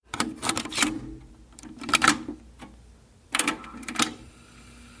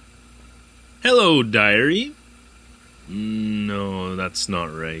Hello, diary. No, that's not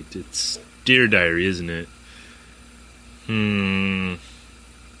right. It's Dear Diary, isn't it? Maybe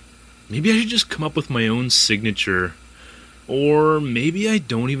I should just come up with my own signature. Or maybe I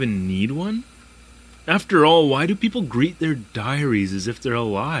don't even need one? After all, why do people greet their diaries as if they're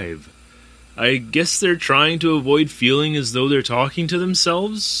alive? I guess they're trying to avoid feeling as though they're talking to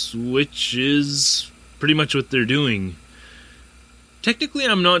themselves, which is pretty much what they're doing. Technically,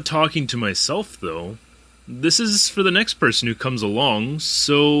 I'm not talking to myself, though. This is for the next person who comes along,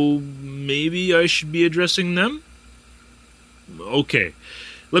 so maybe I should be addressing them? Okay,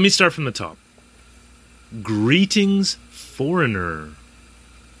 let me start from the top. Greetings, foreigner.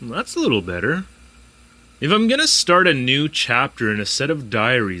 That's a little better. If I'm gonna start a new chapter in a set of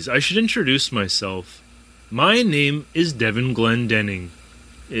diaries, I should introduce myself. My name is Devin Glendenning.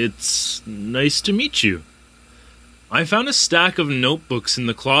 It's nice to meet you. I found a stack of notebooks in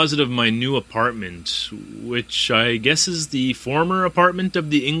the closet of my new apartment, which I guess is the former apartment of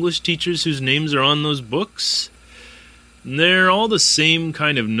the English teachers whose names are on those books. They're all the same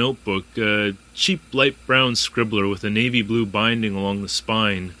kind of notebook, a cheap light brown scribbler with a navy blue binding along the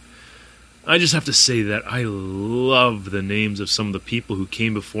spine. I just have to say that I love the names of some of the people who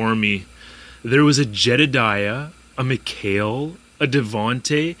came before me. There was a Jedediah, a Mikhail, a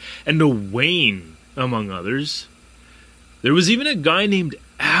Devonte, and a Wayne, among others. There was even a guy named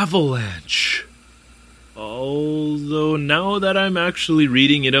Avalanche. Although now that I'm actually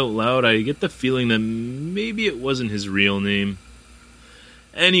reading it out loud, I get the feeling that maybe it wasn't his real name.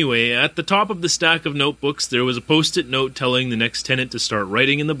 Anyway, at the top of the stack of notebooks, there was a post-it note telling the next tenant to start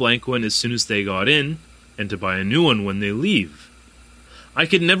writing in the blank one as soon as they got in, and to buy a new one when they leave. I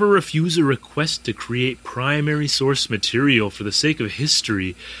could never refuse a request to create primary source material for the sake of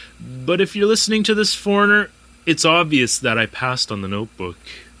history, but if you're listening to this, foreigner, it's obvious that I passed on the notebook.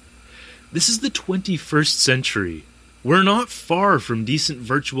 This is the 21st century. We're not far from decent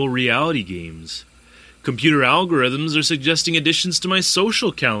virtual reality games. Computer algorithms are suggesting additions to my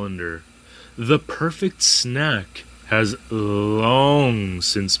social calendar. The perfect snack has long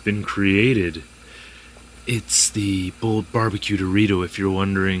since been created. It's the bold barbecue Dorito, if you're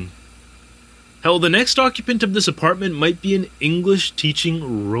wondering. Hell, the next occupant of this apartment might be an English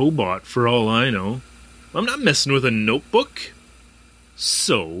teaching robot for all I know. I'm not messing with a notebook.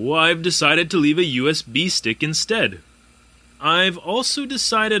 So, I've decided to leave a USB stick instead. I've also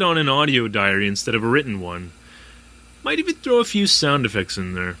decided on an audio diary instead of a written one. Might even throw a few sound effects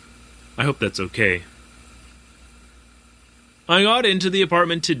in there. I hope that's okay. I got into the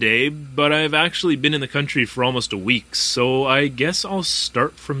apartment today, but I've actually been in the country for almost a week, so I guess I'll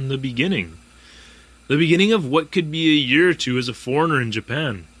start from the beginning. The beginning of what could be a year or two as a foreigner in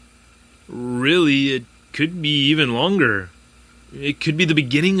Japan. Really, it could be even longer. It could be the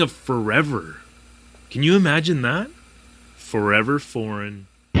beginning of forever. Can you imagine that? Forever foreign.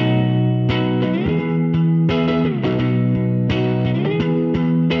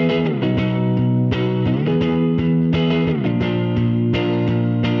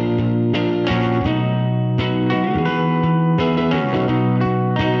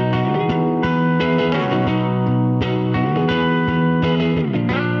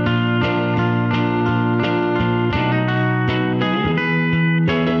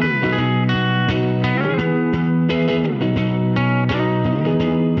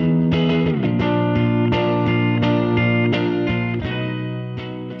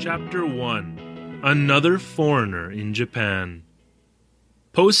 Chapter 1. Another Foreigner in Japan.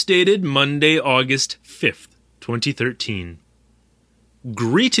 Post dated Monday, August 5th, 2013.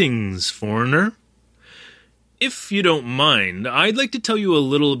 Greetings, foreigner. If you don't mind, I'd like to tell you a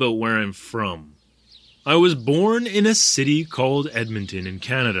little about where I'm from. I was born in a city called Edmonton in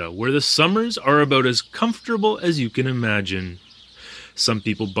Canada, where the summers are about as comfortable as you can imagine. Some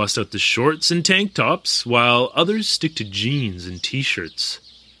people bust out the shorts and tank tops, while others stick to jeans and t-shirts.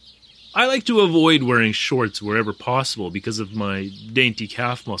 I like to avoid wearing shorts wherever possible because of my dainty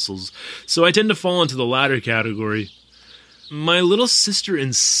calf muscles, so I tend to fall into the latter category. My little sister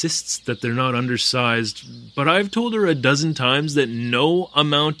insists that they're not undersized, but I've told her a dozen times that no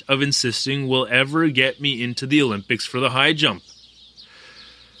amount of insisting will ever get me into the Olympics for the high jump.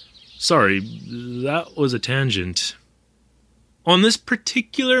 Sorry, that was a tangent. On this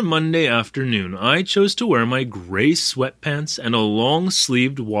particular Monday afternoon, I chose to wear my gray sweatpants and a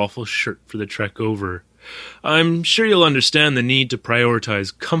long-sleeved waffle shirt for the trek over. I'm sure you'll understand the need to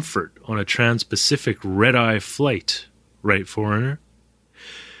prioritize comfort on a trans-Pacific red-eye flight, right, foreigner?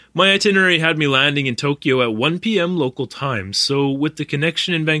 My itinerary had me landing in Tokyo at 1 p.m. local time, so with the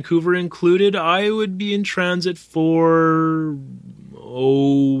connection in Vancouver included, I would be in transit for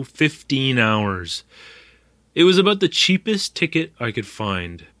 15 hours. It was about the cheapest ticket I could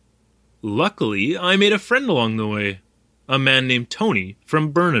find. Luckily, I made a friend along the way, a man named Tony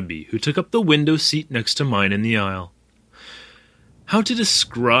from Burnaby, who took up the window seat next to mine in the aisle. How to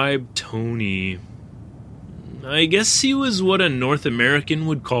describe Tony? I guess he was what a North American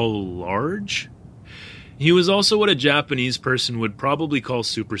would call large. He was also what a Japanese person would probably call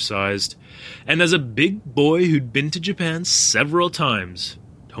supersized. And as a big boy who'd been to Japan several times,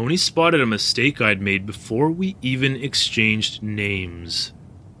 Tony spotted a mistake I'd made before we even exchanged names.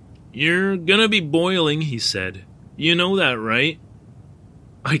 "You're gonna be boiling," he said. "You know that, right?"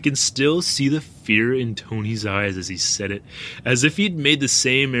 I can still see the fear in Tony's eyes as he said it, as if he'd made the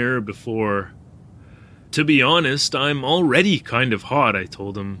same error before. "To be honest, I'm already kind of hot," I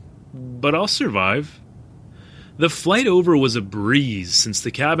told him, "but I'll survive." The flight over was a breeze since the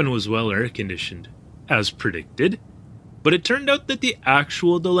cabin was well air-conditioned, as predicted, but it turned out that the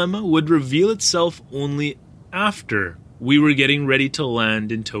actual dilemma would reveal itself only after we were getting ready to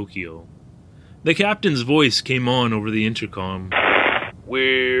land in Tokyo. The captain's voice came on over the intercom.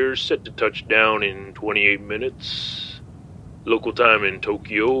 "We're set to touch down in 28 minutes. Local time in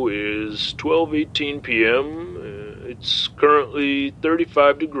Tokyo is 12:18 p.m. It's currently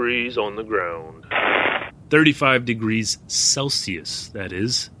 35 degrees on the ground." 35 degrees Celsius, that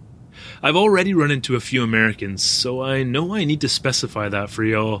is. I've already run into a few Americans, so I know I need to specify that for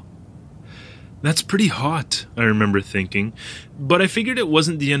y'all. That's pretty hot, I remember thinking, but I figured it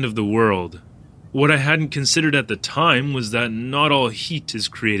wasn't the end of the world. What I hadn't considered at the time was that not all heat is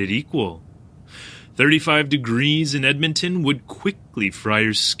created equal. 35 degrees in Edmonton would quickly fry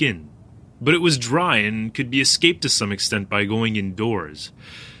your skin, but it was dry and could be escaped to some extent by going indoors.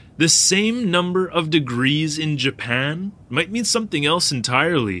 The same number of degrees in Japan might mean something else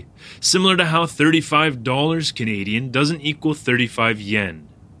entirely, similar to how $35 Canadian doesn't equal 35 yen.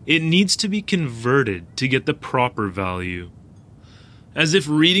 It needs to be converted to get the proper value. As if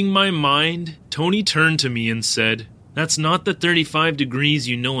reading my mind, Tony turned to me and said, "That's not the 35 degrees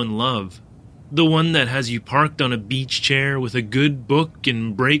you know and love. The one that has you parked on a beach chair with a good book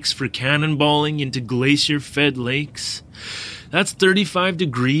and breaks for cannonballing into glacier-fed lakes. That's 35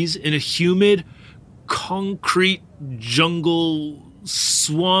 degrees in a humid, concrete jungle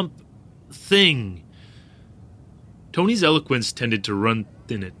swamp thing." Tony's eloquence tended to run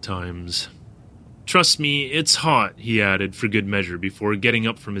thin at times. "Trust me, it's hot," he added for good measure before getting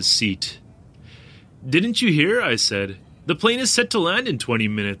up from his seat. "Didn't you hear?" I said. "The plane is set to land in 20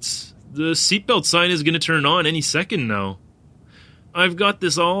 minutes. The seatbelt sign is going to turn on any second now." "I've got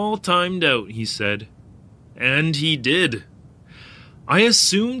this all timed out," he said. And he did. I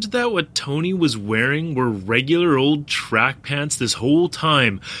assumed that what Tony was wearing were regular old track pants this whole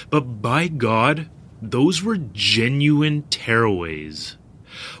time, but by God, those were genuine tearaways.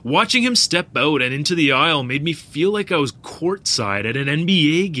 Watching him step out and into the aisle made me feel like I was courtside at an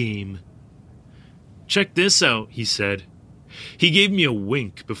NBA game. "Check this out," he said. He gave me a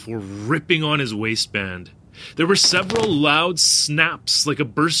wink before ripping on his waistband. There were several loud snaps like a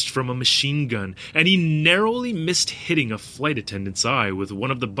burst from a machine gun, and he narrowly missed hitting a flight attendant's eye with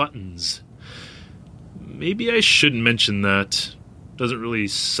one of the buttons. Maybe I shouldn't mention that. Doesn't really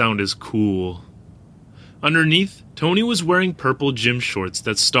sound as cool. Underneath, Tony was wearing purple gym shorts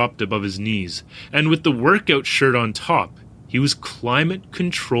that stopped above his knees, and with the workout shirt on top, he was climate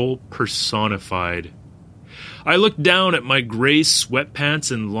control personified. I looked down at my gray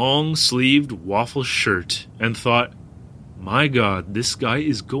sweatpants and long-sleeved waffle shirt and thought, my God, this guy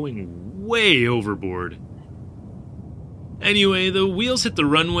is going way overboard. Anyway, the wheels hit the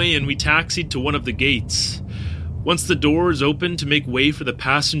runway and we taxied to one of the gates. Once the doors opened to make way for the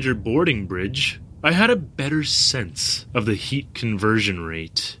passenger boarding bridge, I had a better sense of the heat conversion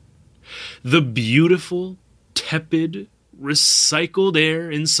rate. The beautiful, tepid, recycled air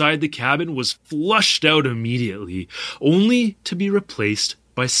inside the cabin was flushed out immediately, only to be replaced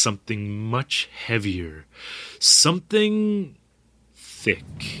by something much heavier, something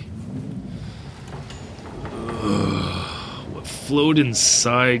thick. What flowed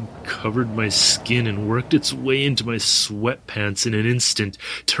inside covered my skin and worked its way into my sweatpants in an instant,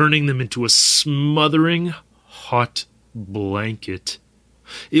 turning them into a smothering hot blanket.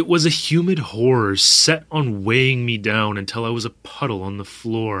 It was a humid horror set on weighing me down until I was a puddle on the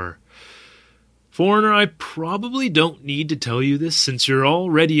floor. Foreigner, I probably don't need to tell you this since you're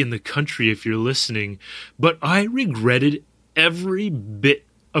already in the country if you're listening, but I regretted every bit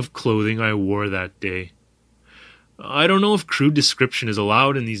of clothing I wore that day. I don't know if crude description is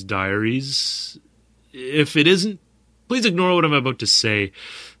allowed in these diaries. If it isn't, please ignore what I'm about to say.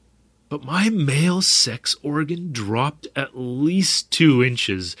 But my male sex organ dropped at least 2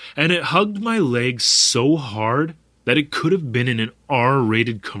 inches, and it hugged my leg so hard that it could have been in an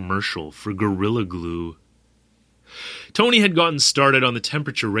R-rated commercial for Gorilla Glue. Tony had gotten started on the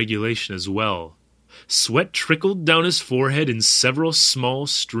temperature regulation as well. Sweat trickled down his forehead in several small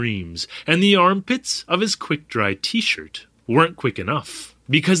streams, and the armpits of his quick-dry t-shirt weren't quick enough,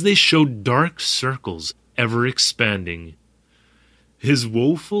 because they showed dark circles ever expanding. His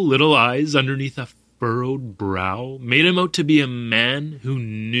woeful little eyes underneath a furrowed brow made him out to be a man who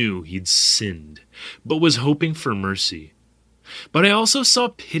knew he'd sinned, but was hoping for mercy. But I also saw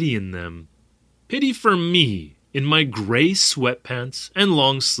pity in them. Pity for me, in my gray sweatpants and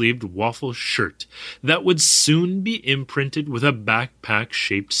long-sleeved waffle shirt that would soon be imprinted with a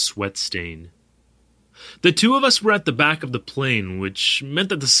backpack-shaped sweat stain. The 2 of us were at the back of the plane, which meant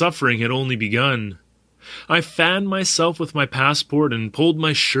that the suffering had only begun. I fanned myself with my passport and pulled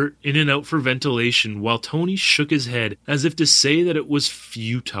my shirt in and out for ventilation while Tony shook his head as if to say that it was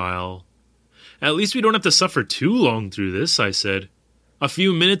futile. "At least we don't have to suffer too long through this," I said. "A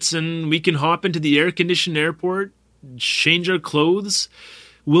few minutes and we can hop into the air-conditioned airport, change our clothes.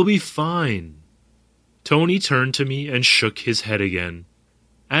 We'll be fine." Tony turned to me and shook his head again.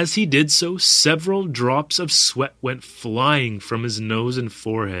 As he did so, several drops of sweat went flying from his nose and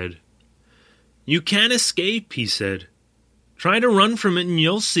forehead. "You can't escape," he said. "Try to run from it and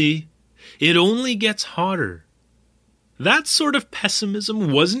you'll see. It only gets hotter." That sort of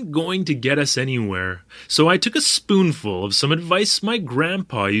pessimism wasn't going to get us anywhere, so I took a spoonful of some advice my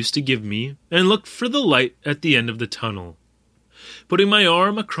grandpa used to give me and looked for the light at the end of the tunnel. Putting my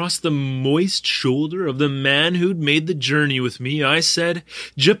arm across the moist shoulder of the man who'd made the journey with me, I said,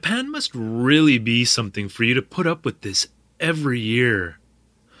 "Japan must really be something for you to put up with this every year."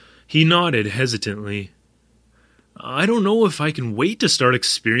 He nodded hesitantly. "I don't know if I can wait to start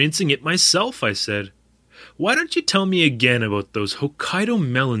experiencing it myself," I said. "Why don't you tell me again about those Hokkaido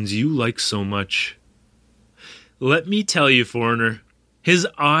melons you like so much?" "Let me tell you, foreigner." His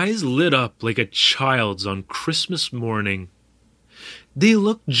eyes lit up like a child's on Christmas morning. "They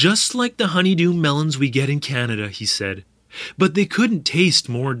look just like the honeydew melons we get in Canada," he said, "but they couldn't taste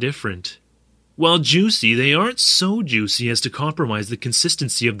more different. While juicy, they aren't so juicy as to compromise the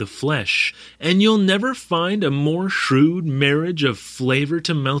consistency of the flesh, and you'll never find a more shrewd marriage of flavor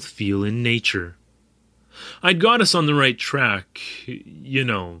to mouthfeel in nature." I'd got us on the right track, you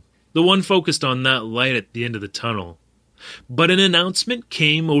know, the one focused on that light at the end of the tunnel. But an announcement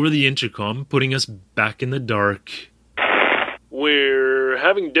came over the intercom, putting us back in the dark. "We're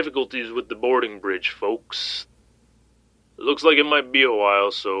having difficulties with the boarding bridge, folks. Looks like it might be a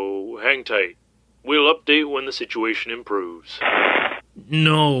while, so hang tight. We'll update when the situation improves."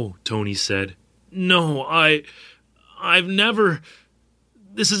 "No," Tony said. "No, I've never...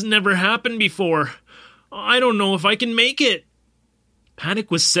 This has never happened before. I don't know if I can make it." Panic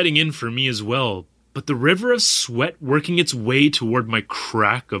was setting in for me as well, but the river of sweat working its way toward my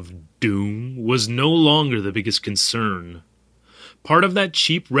crack of doom was no longer the biggest concern. Part of that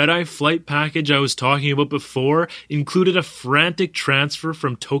cheap red-eye flight package I was talking about before included a frantic transfer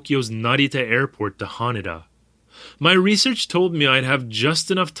from Tokyo's Narita airport to Haneda. My research told me I'd have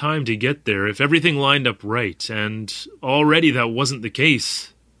just enough time to get there if everything lined up right, and already that wasn't the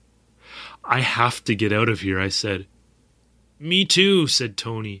case. "I have to get out of here," I said. "Me too," said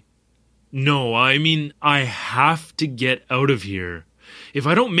Tony. "No, I mean I have to get out of here. If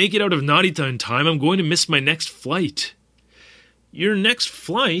I don't make it out of Narita in time, I'm going to miss my next flight." "Your next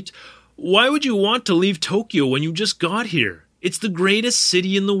flight? Why would you want to leave Tokyo when you just got here? It's the greatest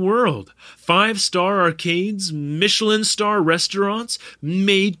city in the world. 5-star arcades, Michelin-star restaurants,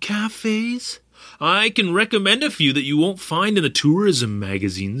 maid cafes. I can recommend a few that you won't find in the tourism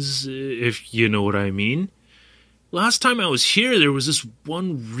magazines, if you know what I mean. Last time I was here, there was this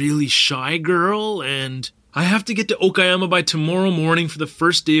one really shy girl, and I have to get to Okayama by tomorrow morning for the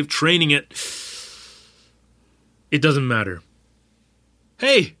first day of training at... It doesn't matter.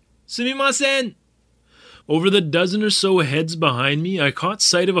 Hey, sumimasen! Over the dozen or so heads behind me, I caught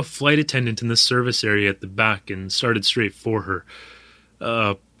sight of a flight attendant in the service area at the back and started straight for her.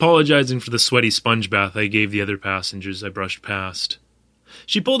 Apologizing for the sweaty sponge bath I gave the other passengers I brushed past.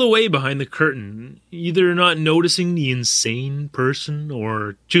 She pulled away behind the curtain, either not noticing the insane person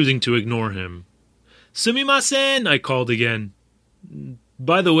or choosing to ignore him. "Sumimasen!" I called again.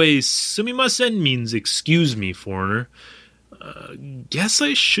 By the way, sumimasen means excuse me, foreigner. Guess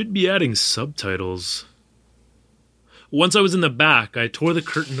I should be adding subtitles. Once I was in the back, I tore the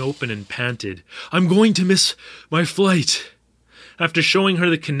curtain open and panted, "I'm going to miss my flight." After showing her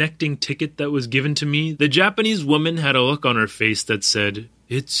the connecting ticket that was given to me, the Japanese woman had a look on her face that said,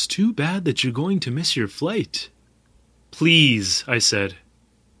 It's too bad that you're going to miss your flight. Please, I said.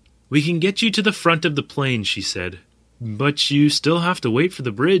 We can get you to the front of the plane, she said, but you still have to wait for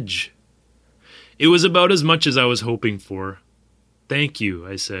the bridge. It was about as much as I was hoping for. Thank you,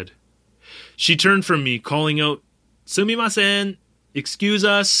 I said. She turned from me, calling out, Sumimasen, excuse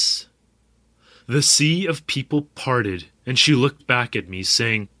us. The sea of people parted, and she looked back at me,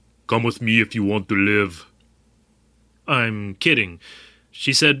 saying, Come with me if you want to live. I'm kidding.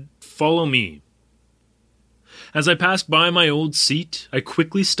 She said, Follow me. As I passed by my old seat, I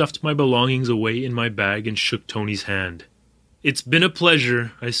quickly stuffed my belongings away in my bag and shook Tony's hand. It's been a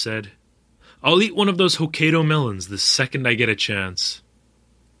pleasure, I said. I'll eat one of those Hokkaido melons the second I get a chance.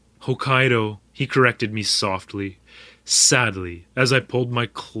 Hokkaido, he corrected me softly, sadly, as I pulled my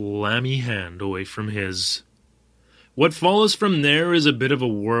clammy hand away from his. What follows from there is a bit of a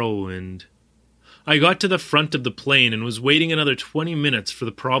whirlwind. I got to the front of the plane and was waiting another 20 minutes for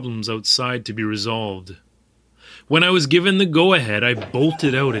the problems outside to be resolved. When I was given the go-ahead, I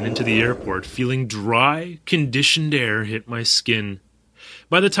bolted out and into the airport, feeling dry, conditioned air hit my skin.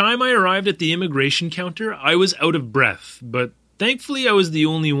 By the time I arrived at the immigration counter, I was out of breath, but thankfully I was the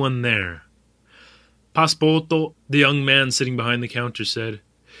only one there. Passporto, the young man sitting behind the counter said.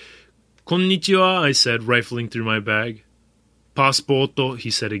 Konnichiwa, I said, rifling through my bag. Passporto,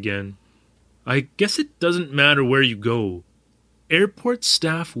 he said again. I guess it doesn't matter where you go. Airport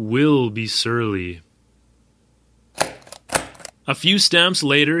staff will be surly. A few stamps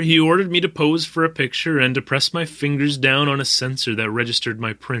later, he ordered me to pose for a picture and to press my fingers down on a sensor that registered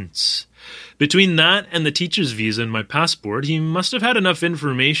my prints. Between that and the teacher's visa and my passport, he must have had enough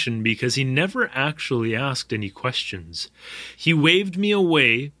information because he never actually asked any questions. He waved me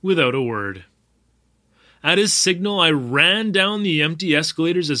away without a word. At his signal, I ran down the empty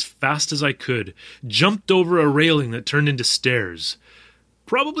escalators as fast as I could, jumped over a railing that turned into stairs.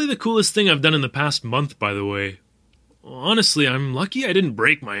 Probably the coolest thing I've done in the past month, by the way. Honestly, I'm lucky I didn't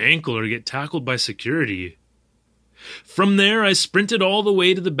break my ankle or get tackled by security. From there, I sprinted all the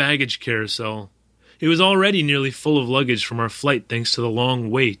way to the baggage carousel. It was already nearly full of luggage from our flight thanks to the long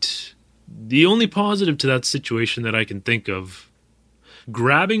wait. The only positive to that situation that I can think of.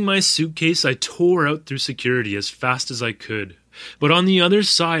 Grabbing my suitcase, I tore out through security as fast as I could. But on the other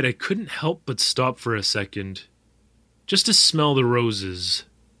side, I couldn't help but stop for a second. Just to smell the roses.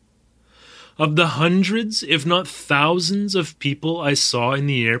 Of the hundreds, if not thousands, of people I saw in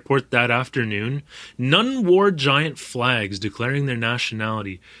the airport that afternoon, none wore giant flags declaring their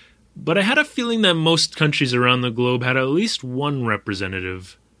nationality, but I had a feeling that most countries around the globe had at least one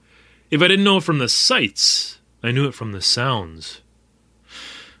representative. If I didn't know it from the sights, I knew it from the sounds.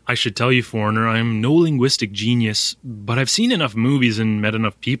 I should tell you, foreigner, I'm no linguistic genius, but I've seen enough movies and met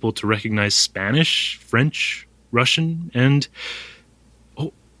enough people to recognize Spanish, French, Russian, and...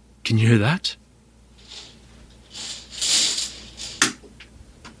 Can you hear that?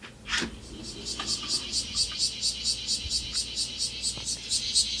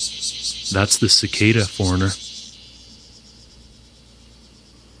 That's the cicada, foreigner.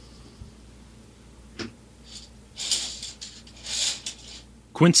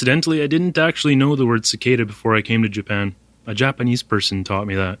 Coincidentally, I didn't actually know the word cicada before I came to Japan. A Japanese person taught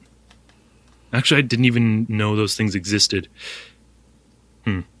me that. Actually, I didn't even know those things existed.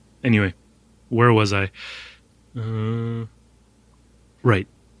 Anyway, where was I? Right,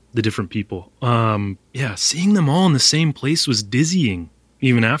 the different people. Seeing them all in the same place was dizzying,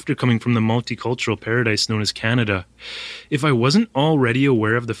 even after coming from the multicultural paradise known as Canada. If I wasn't already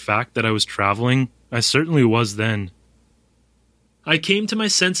aware of the fact that I was traveling, I certainly was then. I came to my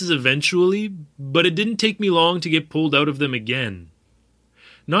senses eventually, but it didn't take me long to get pulled out of them again.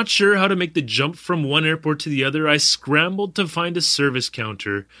 Not sure how to make the jump from one airport to the other, I scrambled to find a service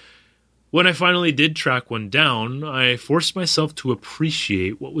counter. When I finally did track one down, I forced myself to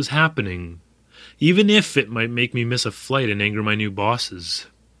appreciate what was happening, even if it might make me miss a flight and anger my new bosses.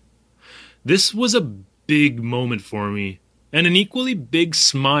 This was a big moment for me, and an equally big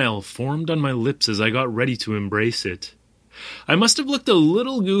smile formed on my lips as I got ready to embrace it. I must have looked a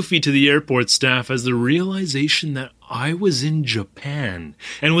little goofy to the airport staff as the realization that I was in Japan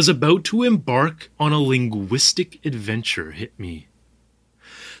and was about to embark on a linguistic adventure hit me.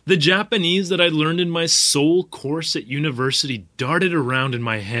 The Japanese that I'd learned in my sole course at university darted around in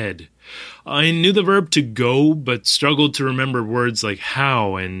my head. I knew the verb to go, but struggled to remember words like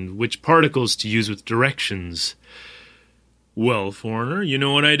how and which particles to use with directions. Well, foreigner, you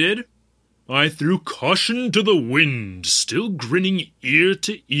know what I did? I threw caution to the wind, still grinning ear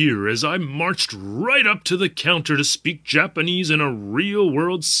to ear as I marched right up to the counter to speak Japanese in a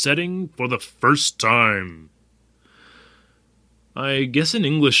real-world setting for the first time. I guess in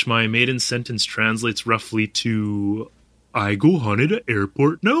English my maiden sentence translates roughly to, "I go Haneda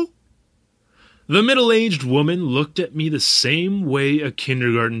Airport now?" The middle-aged woman looked at me the same way a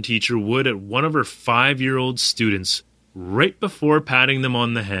kindergarten teacher would at one of her 5-year-old students, right before patting them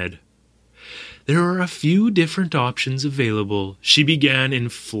on the head. "There are a few different options available," she began in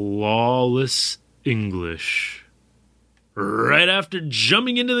flawless English. Right after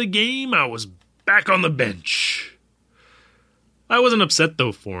jumping into the game, I was back on the bench. I wasn't upset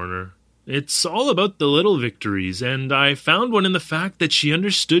though, foreigner. It's all about the little victories, and I found one in the fact that she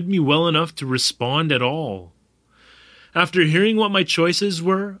understood me well enough to respond at all. After hearing what my choices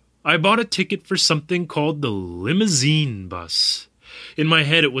were, I bought a ticket for something called the limousine bus. In my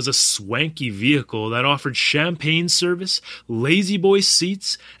head, it was a swanky vehicle that offered champagne service, lazy boy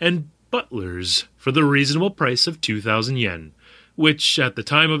seats, and butlers for the reasonable price of 2,000 yen, which at the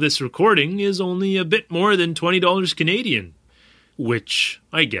time of this recording is only a bit more than $20 Canadian. Which,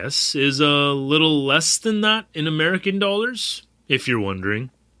 I guess, is a little less than that in American dollars, if you're wondering.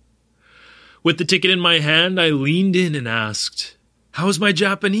 With the ticket in my hand, I leaned in and asked, "How's my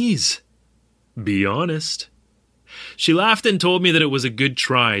Japanese?" "Be honest." She laughed and told me that it was a good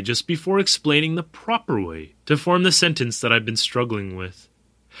try, just before explaining the proper way to form the sentence that I've been struggling with.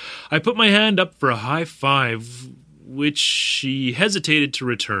 I put my hand up for a high five, which she hesitated to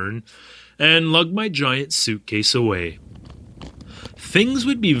return, and lugged my giant suitcase away. Things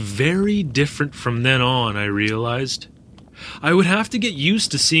would be very different from then on, I realized. I would have to get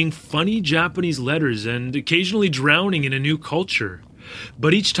used to seeing funny Japanese letters and occasionally drowning in a new culture.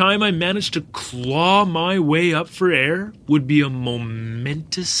 But each time I managed to claw my way up for air would be a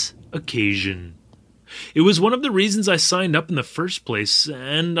momentous occasion. It was one of the reasons I signed up in the first place,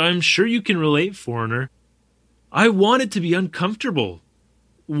 and I'm sure you can relate, foreigner. I wanted to be uncomfortable.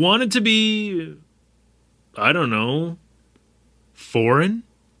 Wanted to be, I don't know, foreign?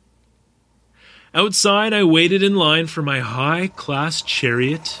 Outside, I waited in line for my high-class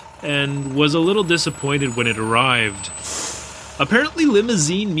chariot and was a little disappointed when it arrived. Apparently,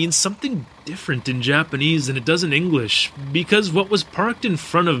 limousine means something different in Japanese than it does in English, because what was parked in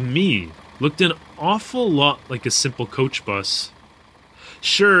front of me looked an awful lot like a simple coach bus.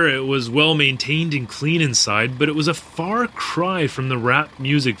 Sure, it was well-maintained and clean inside, but it was a far cry from the rap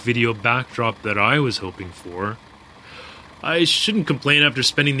music video backdrop that I was hoping for. I shouldn't complain after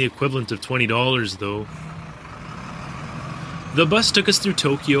spending the equivalent of $20, though. The bus took us through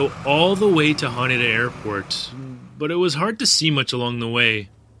Tokyo all the way to Haneda Airport, but it was hard to see much along the way.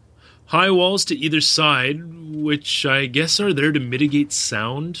 High walls to either side, which I guess are there to mitigate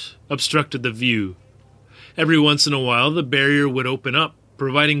sound, obstructed the view. Every once in a while, the barrier would open up,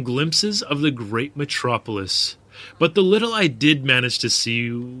 providing glimpses of the great metropolis. But the little I did manage to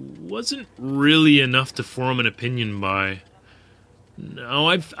see wasn't really enough to form an opinion by. Now,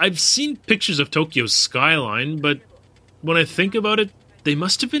 I've seen pictures of Tokyo's skyline, but when I think about it, they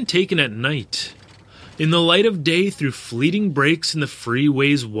must have been taken at night. In the light of day through fleeting breaks in the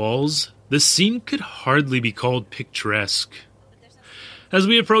freeway's walls, the scene could hardly be called picturesque. As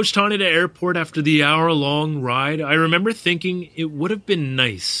we approached Haneda Airport after the hour-long ride, I remember thinking it would have been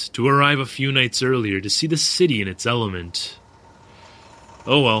nice to arrive a few nights earlier to see the city in its element.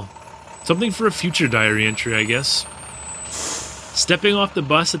 Oh well, something for a future diary entry, I guess. Stepping off the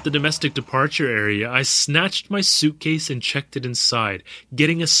bus at the domestic departure area, I snatched my suitcase and checked it inside,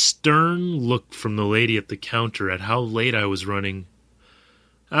 getting a stern look from the lady at the counter at how late I was running.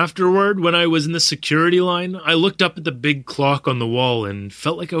 Afterward, when I was in the security line, I looked up at the big clock on the wall and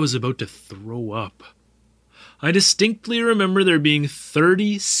felt like I was about to throw up. I distinctly remember there being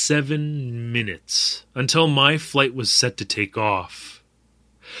 37 minutes until my flight was set to take off.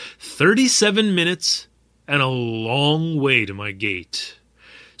 37 minutes and a long way to my gate.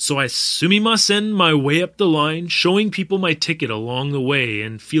 So I sumimasen my way up the line, showing people my ticket along the way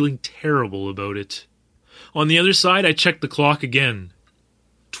and feeling terrible about it. On the other side, I checked the clock again.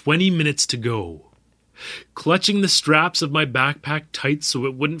 20 minutes to go. Clutching the straps of my backpack tight so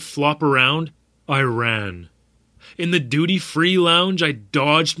it wouldn't flop around, I ran. In the duty-free lounge, I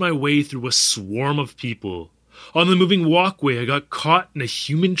dodged my way through a swarm of people. On the moving walkway, I got caught in a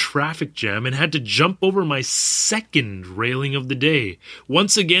human traffic jam and had to jump over my second railing of the day,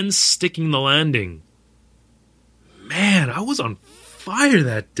 once again sticking the landing. Man, I was on fire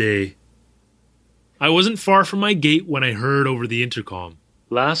that day. I wasn't far from my gate when I heard over the intercom,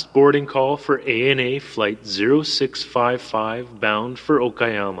 "Last boarding call for ANA Flight 0655 bound for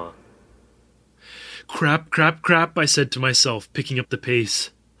Okayama." Crap, I said to myself, picking up the pace.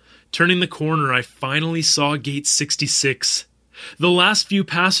 Turning the corner, I finally saw gate 66. The last few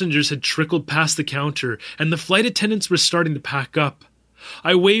passengers had trickled past the counter, and the flight attendants were starting to pack up.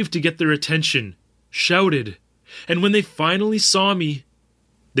 I waved to get their attention, shouted, and when they finally saw me,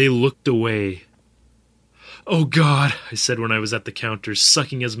 they looked away. "Oh God," I said when I was at the counter,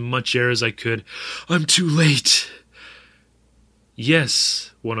 sucking as much air as I could. "I'm too late."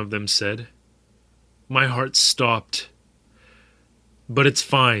 "Yes," one of them said. My heart stopped. "But it's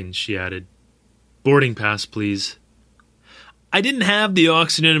fine," she added. "Boarding pass, please." I didn't have the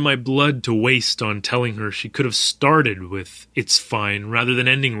oxygen in my blood to waste on telling her she could have started with "it's fine" rather than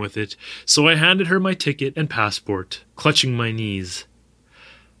ending with it, so I handed her my ticket and passport, clutching my knees.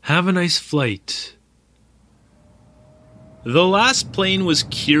 "Have a nice flight." The last plane was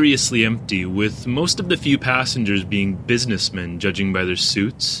curiously empty, with most of the few passengers being businessmen, judging by their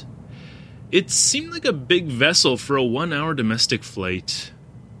suits. It seemed like a big vessel for a 1-hour domestic flight.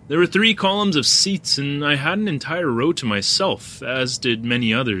 There were 3 columns of seats, and I had an entire row to myself, as did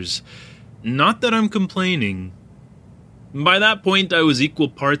many others. Not that I'm complaining. By that point, I was equal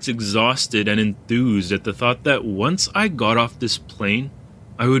parts exhausted and enthused at the thought that once I got off this plane,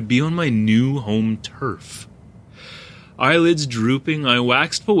 I would be on my new home turf. Eyelids drooping, I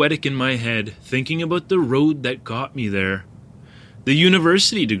waxed poetic in my head, thinking about the road that got me there. The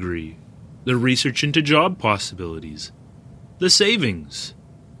university degree, the research into job possibilities, the savings,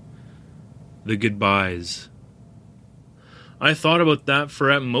 the goodbyes. I thought about that for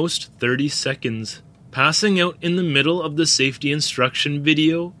at most 30 seconds, passing out in the middle of the safety instruction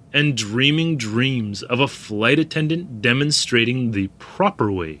video and dreaming dreams of a flight attendant demonstrating the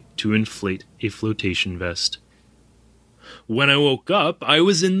proper way to inflate a flotation vest. When I woke up, I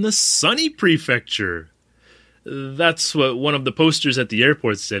was in the sunny prefecture. That's what one of the posters at the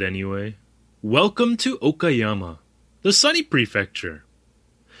airport said anyway. "Welcome to Okayama, the sunny prefecture."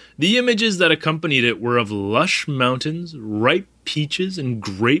 The images that accompanied it were of lush mountains, ripe peaches, and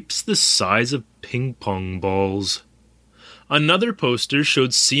grapes the size of ping-pong balls. Another poster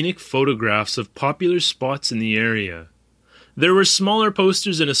showed scenic photographs of popular spots in the area. There were smaller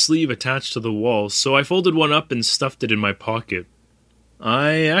posters in a sleeve attached to the wall, so I folded one up and stuffed it in my pocket.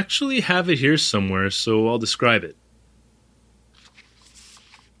 I actually have it here somewhere, so I'll describe it.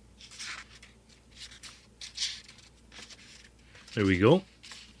 There we go.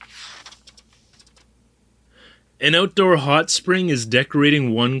 An outdoor hot spring is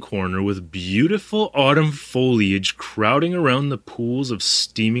decorating one corner with beautiful autumn foliage crowding around the pools of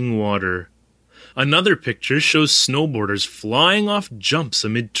steaming water. Another picture shows snowboarders flying off jumps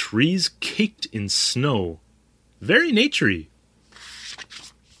amid trees caked in snow. Very naturey.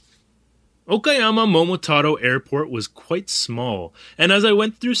 Okayama Momotaro Airport was quite small, and as I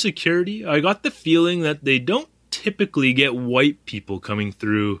went through security, I got the feeling that they don't typically get white people coming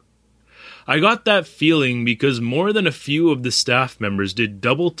through. I got that feeling because more than a few of the staff members did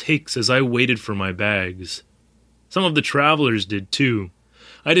double takes as I waited for my bags. Some of the travelers did too.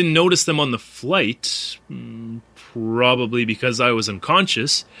 I didn't notice them on the flight, probably because I was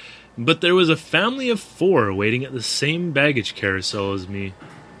unconscious, but there was a family of 4 waiting at the same baggage carousel as me.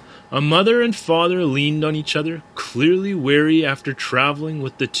 A mother and father leaned on each other, clearly weary after traveling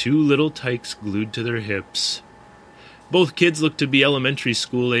with the 2 little tykes glued to their hips. Both kids looked to be elementary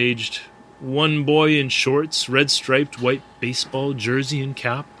school aged. One boy in shorts, red-striped white baseball jersey and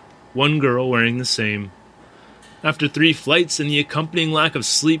cap. One girl wearing the same. After 3 flights and the accompanying lack of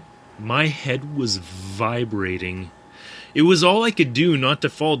sleep, my head was vibrating. It was all I could do not to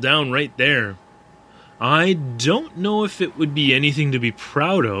fall down right there. I don't know if it would be anything to be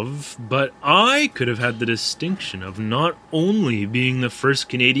proud of, but I could have had the distinction of not only being the first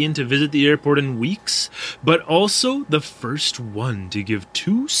Canadian to visit the airport in weeks, but also the first one to give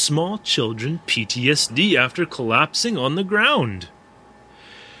 2 small children PTSD after collapsing on the ground.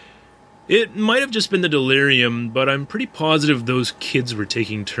 It might have just been the delirium, but I'm pretty positive those kids were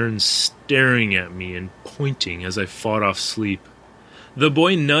taking turns staring at me and pointing as I fought off sleep. The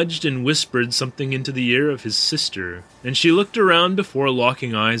boy nudged and whispered something into the ear of his sister, and she looked around before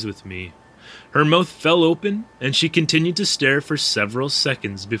locking eyes with me. Her mouth fell open, and she continued to stare for several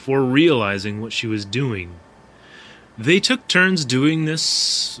seconds before realizing what she was doing. They took turns doing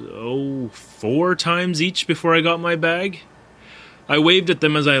this, 4 times each before I got my bag. I waved at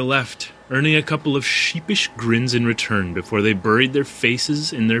them as I left, earning a couple of sheepish grins in return before they buried their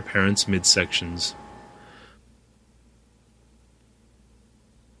faces in their parents' midsections.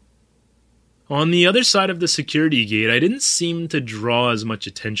 On the other side of the security gate, I didn't seem to draw as much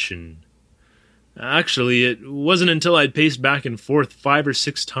attention. Actually, it wasn't until I'd paced back and forth 5 or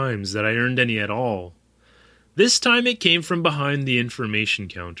 6 times that I earned any at all. This time it came from behind the information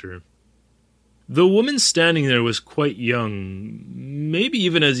counter. The woman standing there was quite young, maybe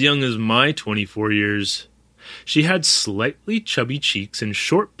even as young as my 24 years. She had slightly chubby cheeks and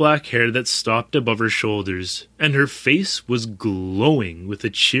short black hair that stopped above her shoulders, and her face was glowing with a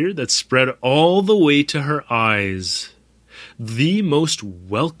cheer that spread all the way to her eyes. The most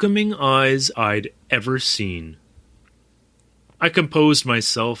welcoming eyes I'd ever seen. I composed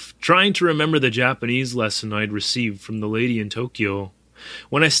myself, trying to remember the Japanese lesson I'd received from the lady in Tokyo.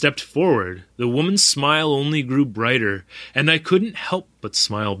 When I stepped forward, the woman's smile only grew brighter, and I couldn't help but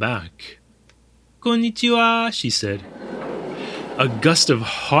smile back. "Konnichiwa," she said. A gust of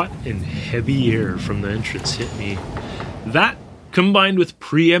hot and heavy air from the entrance hit me. That, combined with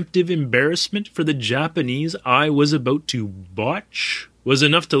preemptive embarrassment for the Japanese I was about to botch, was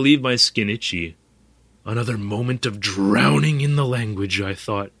enough to leave my skin itchy. Another moment of drowning in the language, I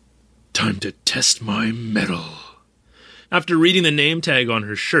thought. Time to test my mettle. After reading the name tag on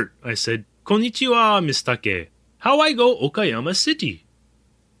her shirt, I said, "Konnichiwa, Miss Take. How I go Okayama City?"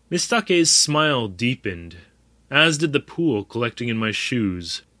 Miss Take's smile deepened, as did the pool collecting in my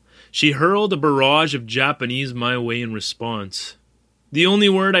shoes. She hurled a barrage of Japanese my way in response. The only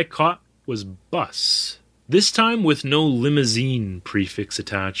word I caught was bus, this time with no limousine prefix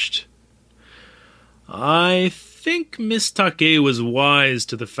attached. I think Miss Take was wise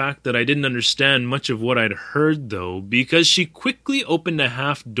to the fact that I didn't understand much of what I'd heard, though, because she quickly opened a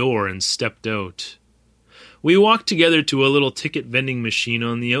half door and stepped out. We walked together to a little ticket vending machine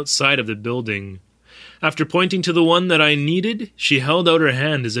on the outside of the building. After pointing to the one that I needed, she held out her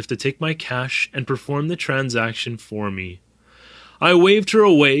hand as if to take my cash and perform the transaction for me. I waved her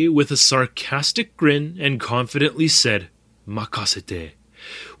away with a sarcastic grin and confidently said, "Makasete,"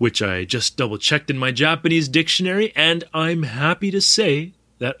 which I just double-checked in my Japanese dictionary, and I'm happy to say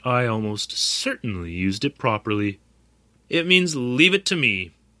that I almost certainly used it properly. It means leave it to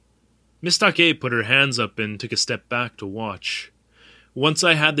me. Miss Take put her hands up and took a step back to watch. Once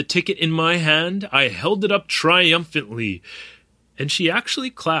I had the ticket in my hand, I held it up triumphantly, and she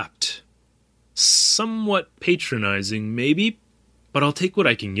actually clapped. Somewhat patronizing, maybe, but I'll take what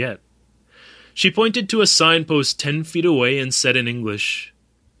I can get. She pointed to a signpost 10 feet away and said in English,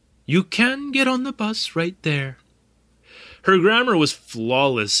 "You can get on the bus right there." Her grammar was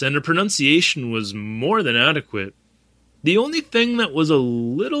flawless, and her pronunciation was more than adequate. The only thing that was a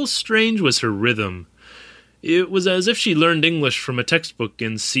little strange was her rhythm. It was as if she learned English from a textbook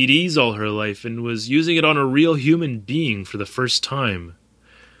and CDs all her life and was using it on a real human being for the first time.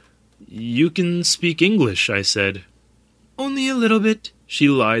 "You can speak English," I said. "Only a little bit," she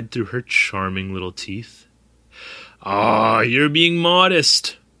lied through her charming little teeth. "Ah, you're being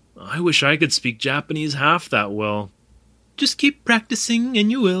modest. I wish I could speak Japanese half that well." "Just keep practicing and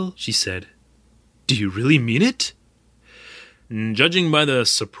you will," she said. "Do you really mean it?" Judging by the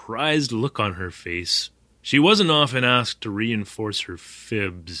surprised look on her face, she wasn't often asked to reinforce her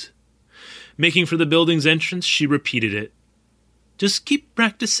fibs. Making for the building's entrance, she repeated it. "Just keep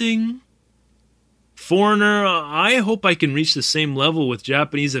practicing." "Foreigner, I hope I can reach the same level with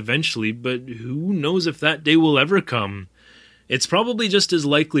Japanese eventually, but who knows if that day will ever come. It's probably just as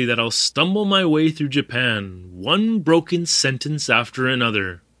likely that I'll stumble my way through Japan, one broken sentence after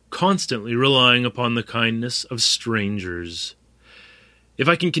another, constantly relying upon the kindness of strangers. If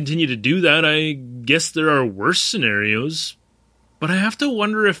I can continue to do that, I guess there are worse scenarios, but I have to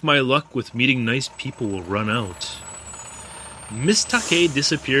wonder if my luck with meeting nice people will run out." Miss Take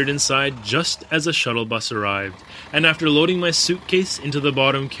disappeared inside just as a shuttle bus arrived, and after loading my suitcase into the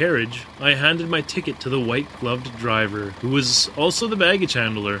bottom carriage, I handed my ticket to the white-gloved driver, who was also the baggage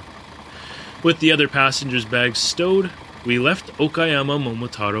handler. With the other passengers' bags stowed, we left Okayama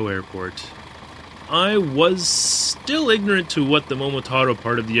Momotaro Airport. I was still ignorant to what the Momotaro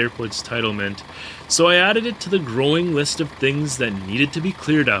part of the airport's title meant, so I added it to the growing list of things that needed to be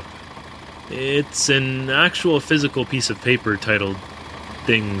cleared up. It's an actual physical piece of paper titled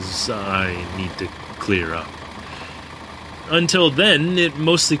Things I Need to Clear Up. Until then, it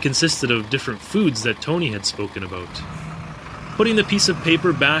mostly consisted of different foods that Tony had spoken about. Putting the piece of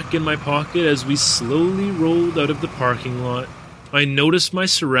paper back in my pocket as we slowly rolled out of the parking lot, I noticed my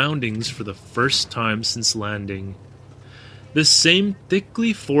surroundings for the first time since landing. The same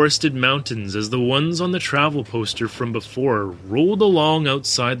thickly forested mountains as the ones on the travel poster from before rolled along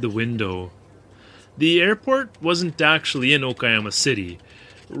outside the window. The airport wasn't actually in Okayama City.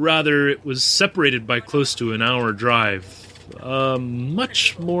 Rather, it was separated by close to an hour drive. A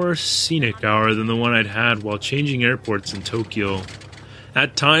much more scenic hour than the one I'd had while changing airports in Tokyo.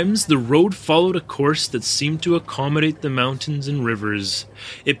 At times, the road followed a course that seemed to accommodate the mountains and rivers.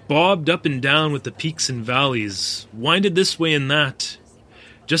 It bobbed up and down with the peaks and valleys, winded this way and that.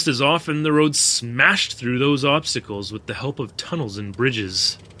 Just as often, the road smashed through those obstacles with the help of tunnels and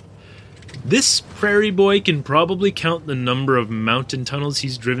bridges. This prairie boy can probably count the number of mountain tunnels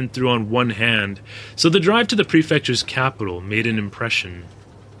he's driven through on one hand, so the drive to the prefecture's capital made an impression.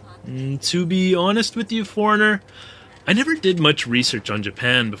 To be honest with you, foreigner, I never did much research on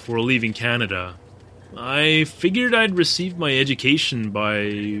Japan before leaving Canada. I figured I'd receive my education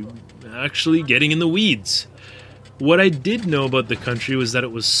by actually getting in the weeds. What I did know about the country was that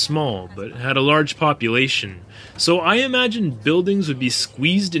it was small, but had a large population, so I imagined buildings would be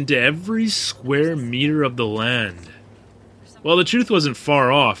squeezed into every square meter of the land. Well, the truth wasn't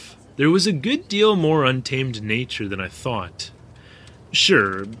far off. There was a good deal more untamed nature than I thought.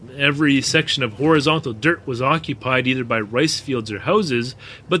 Sure, every section of horizontal dirt was occupied either by rice fields or houses,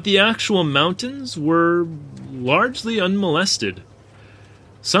 but the actual mountains were largely unmolested.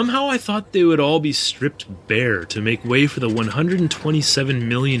 Somehow I thought they would all be stripped bare to make way for the 127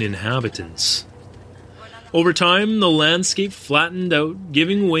 million inhabitants. Over time, the landscape flattened out,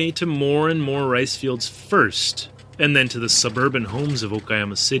 giving way to more and more rice fields first, and then to the suburban homes of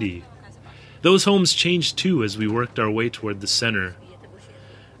Okayama City. Those homes changed too as we worked our way toward the center.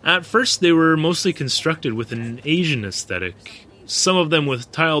 At first, they were mostly constructed with an Asian aesthetic, some of them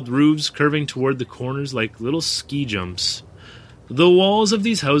with tiled roofs curving toward the corners like little ski jumps. The walls of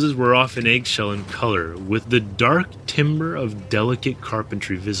these houses were often eggshell in color, with the dark timber of delicate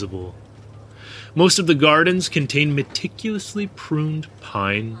carpentry visible. Most of the gardens contained meticulously pruned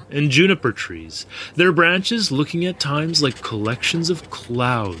pine and juniper trees, their branches looking at times like collections of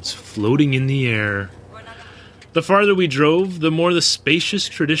clouds floating in the air. The farther we drove, the more the spacious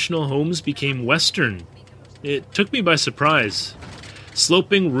traditional homes became Western. It took me by surprise.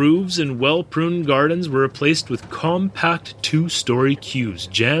 Sloping roofs and well-pruned gardens were replaced with compact two-story cubes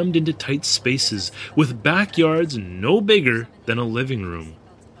jammed into tight spaces, with backyards no bigger than a living room.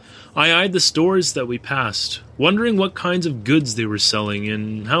 I eyed the stores that we passed, wondering what kinds of goods they were selling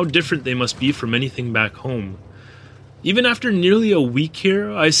and how different they must be from anything back home. Even after nearly a week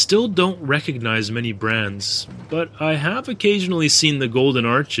here, I still don't recognize many brands, but I have occasionally seen the Golden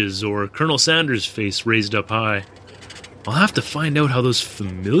Arches or Colonel Sanders' face raised up high. I'll have to find out how those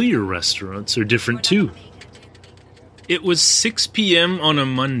familiar restaurants are different too. It was 6 p.m. on a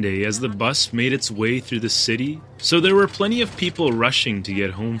Monday as the bus made its way through the city, so there were plenty of people rushing to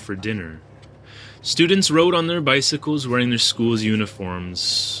get home for dinner. Students rode on their bicycles wearing their school's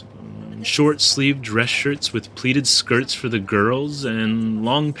uniforms. Short-sleeved dress shirts with pleated skirts for the girls and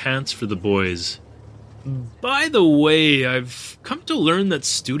long pants for the boys. By the way, I've come to learn that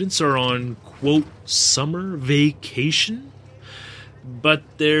students are on, quote, summer vacation, but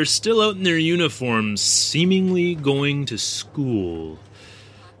they're still out in their uniforms, seemingly going to school.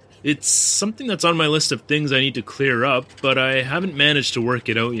 It's something that's on my list of things I need to clear up, but I haven't managed to work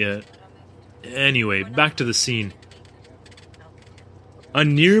it out yet. Anyway, back to the scene. A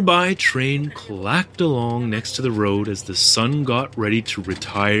nearby train clacked along next to the road as the sun got ready to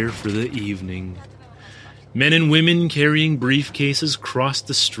retire for the evening. Men and women carrying briefcases crossed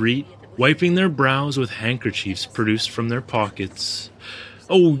the street, wiping their brows with handkerchiefs produced from their pockets.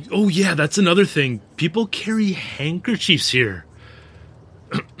 Oh yeah, that's another thing. People carry handkerchiefs here.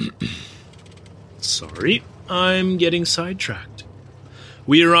 Sorry, I'm getting sidetracked.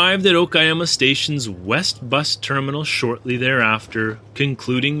 We arrived at Okayama Station's West Bus Terminal shortly thereafter,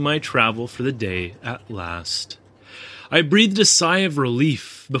 concluding my travel for the day at last. I breathed a sigh of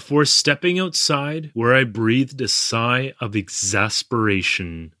relief before stepping outside, where I breathed a sigh of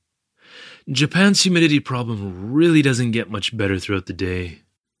exasperation. Japan's humidity problem really doesn't get much better throughout the day.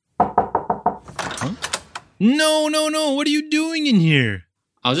 Huh? No, what are you doing in here?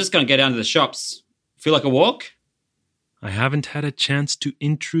 I was just going to get down to the shops. Feel like a walk? I haven't had a chance to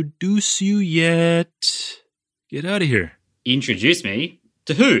introduce you yet. Get out of here. Introduce me?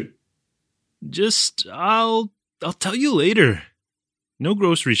 To who? I'll tell you later. No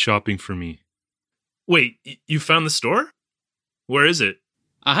grocery shopping for me. Wait, you found the store? Where is it?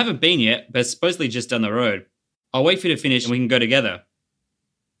 I haven't been yet, but it's supposedly just down the road. I'll wait for you to finish and we can go together.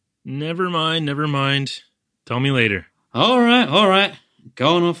 Never mind. Tell me later. All right.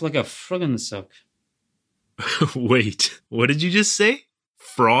 Going off like a frog in the sock. Wait, what did you just say?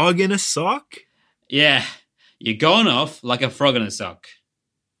 Frog in a sock? Yeah, you're going off like a frog in a sock.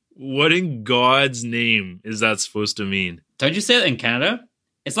 What in God's name is that supposed to mean? Don't you say that in Canada?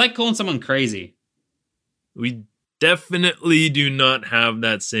 It's like calling someone crazy. We definitely do not have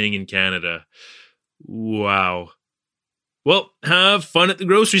that saying in Canada. Wow. Well, have fun at the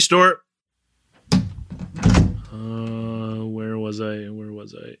grocery store. Where was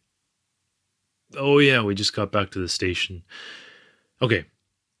I? Oh yeah, we just got back to the station. Okay,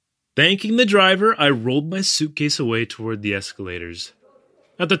 Thanking the driver, I rolled my suitcase away toward the escalators.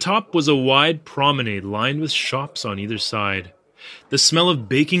 At the top was a wide promenade lined with shops on either side. The smell of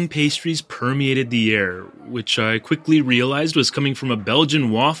baking pastries permeated the air, which I quickly realized was coming from a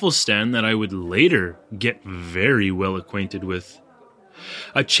Belgian waffle stand that I would later get very well acquainted with.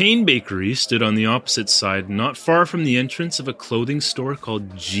 A chain bakery stood on the opposite side, not far from the entrance of a clothing store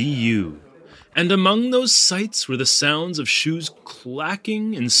called GU. And among those sights were the sounds of shoes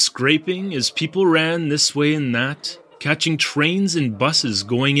clacking and scraping as people ran this way and that, catching trains and buses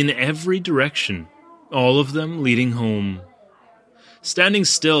going in every direction, all of them leading home. Standing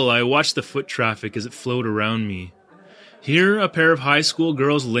still, I watched the foot traffic as it flowed around me. Here, a pair of high school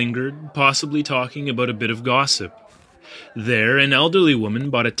girls lingered, possibly talking about a bit of gossip. There, an elderly woman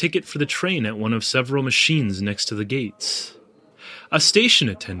bought a ticket for the train at one of several machines next to the gates. A station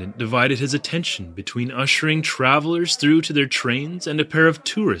attendant divided his attention between ushering travelers through to their trains and a pair of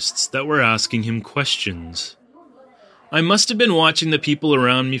tourists that were asking him questions. I must have been watching the people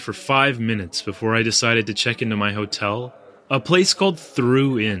around me for 5 minutes before I decided to check into my hotel, a place called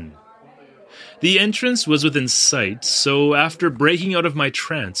Through Inn. The entrance was within sight, so after breaking out of my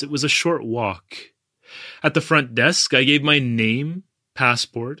trance, it was a short walk. At the front desk, I gave my name,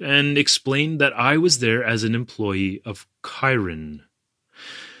 passport, and explained that I was there as an employee of Chiron.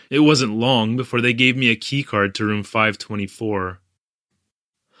 It wasn't long before they gave me a keycard to room 524.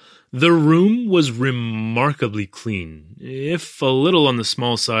 The room was remarkably clean, if a little on the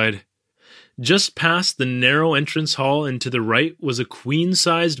small side. Just past the narrow entrance hall and to the right was a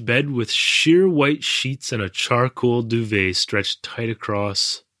queen-sized bed with sheer white sheets and a charcoal duvet stretched tight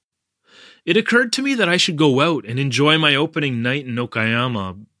across. It occurred to me that I should go out and enjoy my opening night in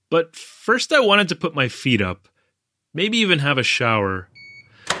Okayama, but first I wanted to put my feet up, maybe even have a shower.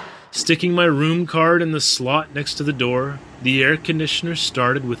 Sticking my room card in the slot next to the door, the air conditioner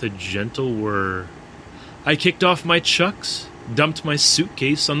started with a gentle whir. I kicked off my chucks, dumped my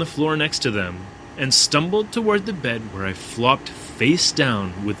suitcase on the floor next to them, and stumbled toward the bed where I flopped face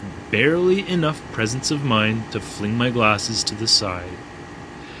down with barely enough presence of mind to fling my glasses to the side.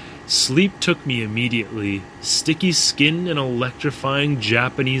 Sleep took me immediately, sticky skin and electrifying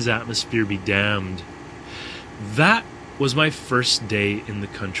Japanese atmosphere be damned. That was my first day in the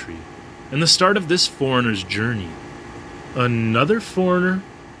country, and the start of this foreigner's journey. Another foreigner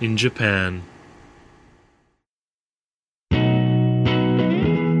in Japan.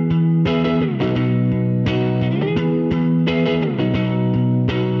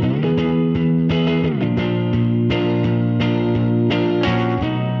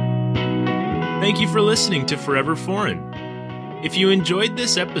 Thank you for listening to Forever Foreign. If you enjoyed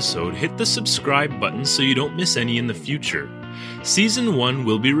this episode, hit the subscribe button so you don't miss any in the future. Season 1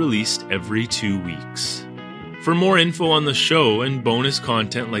 will be released every 2 weeks. For more info on the show and bonus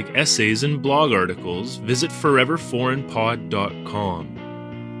content like essays and blog articles, visit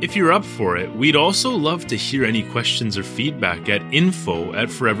foreverforeignpod.com. If you're up for it, we'd also love to hear any questions or feedback at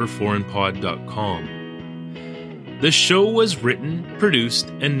info@foreverforeignpod.com. The show was written,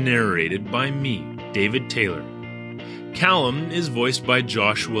 produced, and narrated by me, David Taylor. Callum is voiced by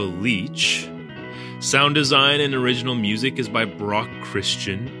Joshua Leach. Sound design and original music is by Brock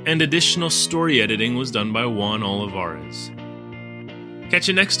Christian, and additional story editing was done by Juan Olivares. Catch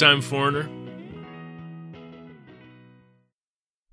you next time, foreigner.